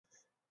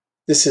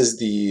This is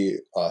the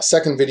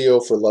second video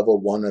for level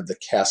 1 of the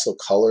Castle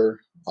Color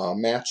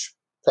match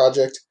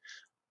project.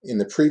 In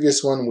the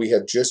previous one, we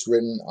have just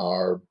written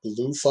our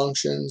blue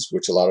functions,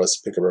 which allowed us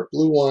to pick up our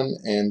blue one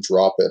and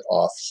drop it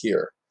off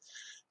here.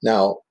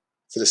 Now,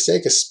 for the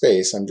sake of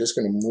space, I'm just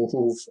going to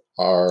move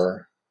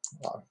our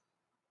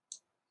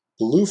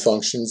blue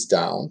functions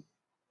down,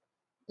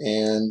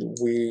 and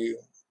we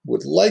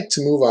would like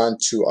to move on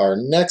to our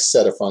next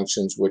set of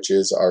functions, which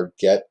is our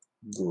get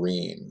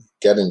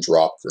and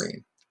drop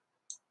green.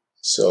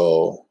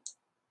 So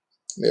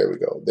there we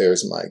go.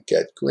 There's my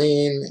get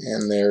green,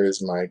 and there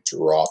is my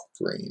drop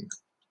green.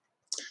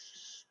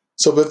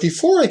 So, but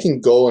before I can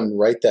go and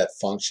write that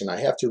function, I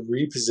have to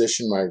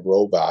reposition my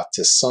robot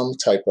to some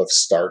type of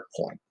start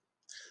point.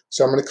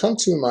 So I'm going to come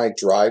to my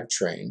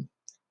drivetrain,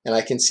 and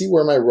I can see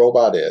where my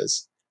robot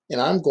is, and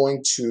I'm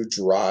going to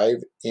drive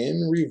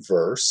in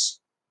reverse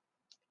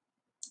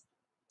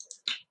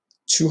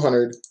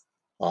 200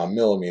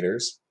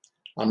 millimeters.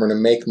 I'm going to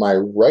make my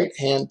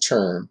right-hand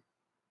turn,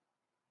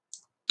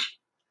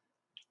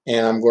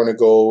 and I'm going to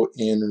go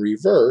in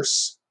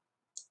reverse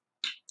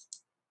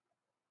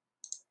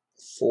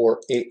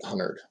for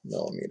 800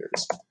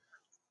 millimeters.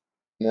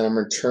 And then I'm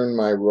going to turn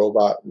my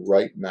robot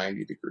right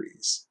 90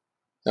 degrees.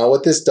 Now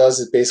what this does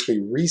is basically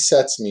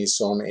resets me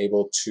so I'm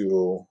able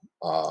to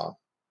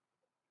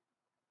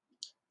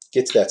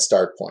get to that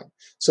start point.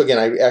 So again,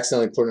 I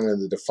accidentally put it into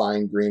the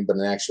define green, but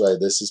in actuality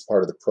this is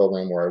part of the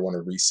program where I want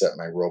to reset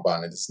my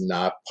robot, and it is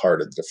not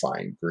part of the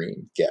define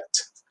green get.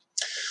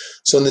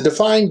 So in the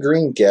define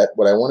green get,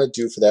 what I want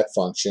to do for that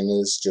function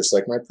is just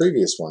like my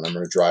previous one. I'm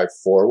going to drive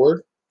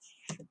forward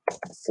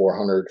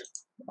 400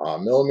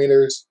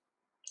 millimeters.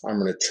 I'm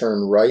going to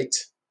turn right.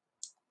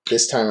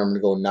 This time I'm going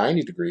to go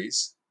 90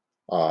 degrees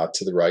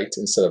to the right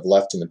instead of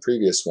left in the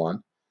previous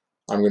one.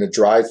 I'm going to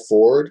drive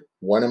forward.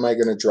 When am I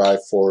going to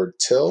drive forward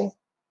till?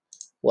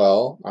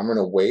 Well, I'm going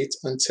to wait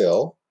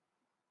until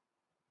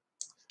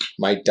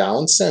my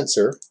down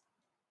sensor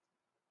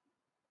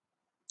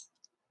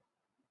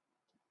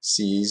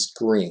sees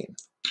green.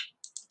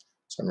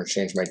 So I'm going to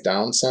change my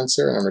down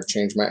sensor, and I'm going to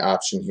change my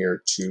option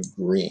here to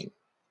green.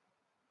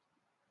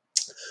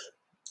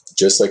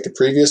 Just like the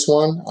previous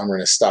one, I'm going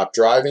to stop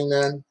driving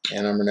then,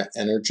 and I'm going to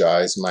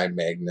energize my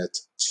magnet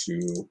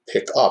to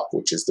pick up,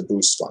 which is the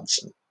boost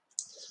function.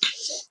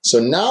 So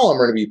now I'm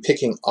going to be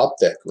picking up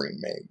that green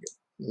magnet.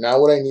 Now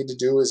what I need to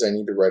do is I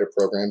need to write a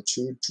program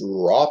to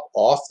drop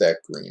off that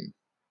green.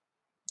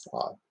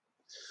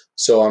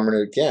 So I'm going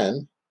to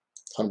again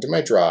come to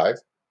my drive,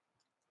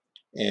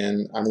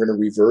 and I'm going to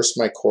reverse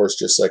my course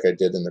just like I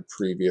did in the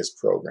previous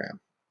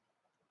program.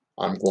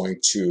 I'm going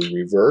to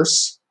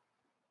reverse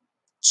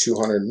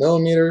 200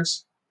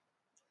 millimeters.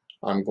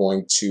 I'm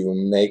going to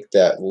make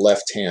that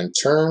left-hand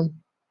turn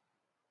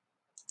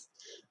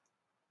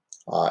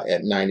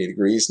at 90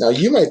 degrees. Now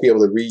you might be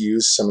able to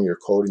reuse some of your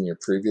code in your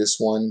previous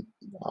one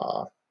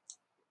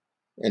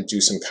and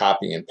do some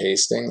copying and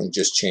pasting and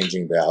just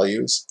changing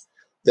values.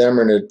 Then I'm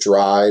going to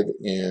drive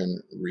in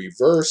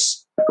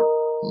reverse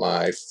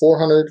my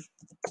 400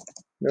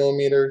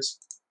 millimeters.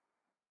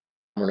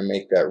 I'm going to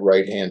make that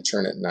right-hand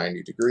turn at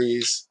 90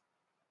 degrees.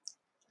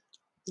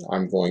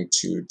 I'm going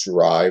to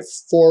drive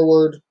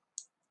forward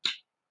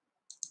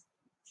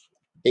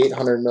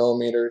 800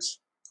 millimeters.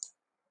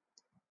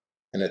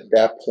 And at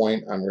that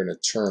point, I'm going to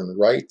turn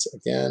right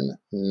again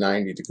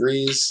 90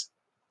 degrees,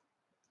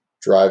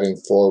 driving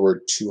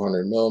forward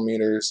 200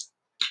 millimeters,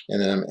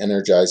 and then I'm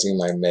energizing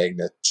my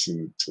magnet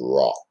to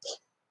drop.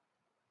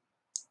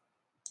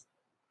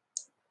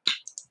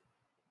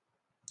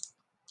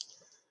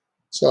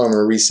 So I'm going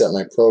to reset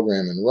my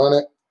program and run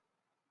it.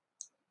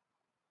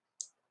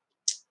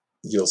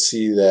 You'll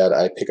see that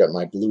I pick up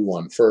my blue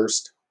one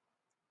first.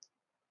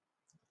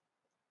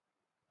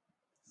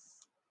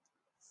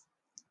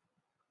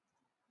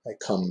 I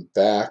come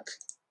back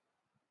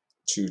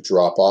to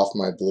drop off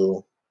my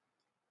blue.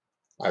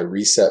 I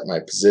reset my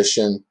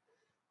position,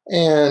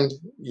 and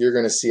you're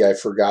going to see I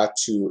forgot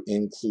to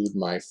include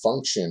my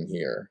function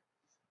here.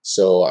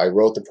 So I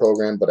wrote the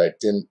program, but I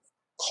didn't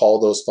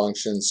call those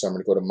functions. So I'm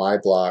going to go to my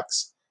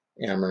blocks,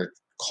 and I'm going to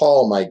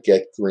call my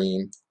get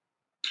green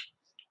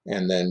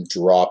and then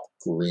drop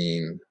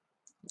green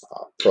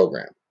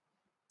program.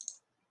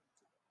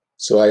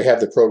 So I have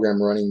the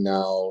program running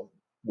now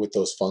with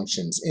those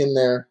functions in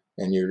there.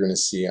 And you're going to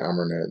see I'm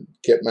going to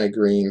get my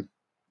green,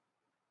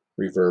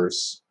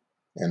 reverse,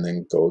 and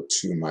then go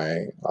to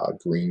my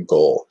green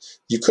goal.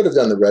 You could have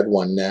done the red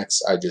one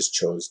next. I just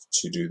chose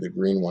to do the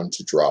green one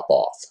to drop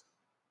off.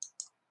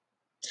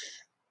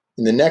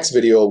 In the next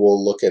video,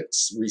 we'll look at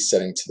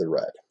resetting to the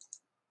red.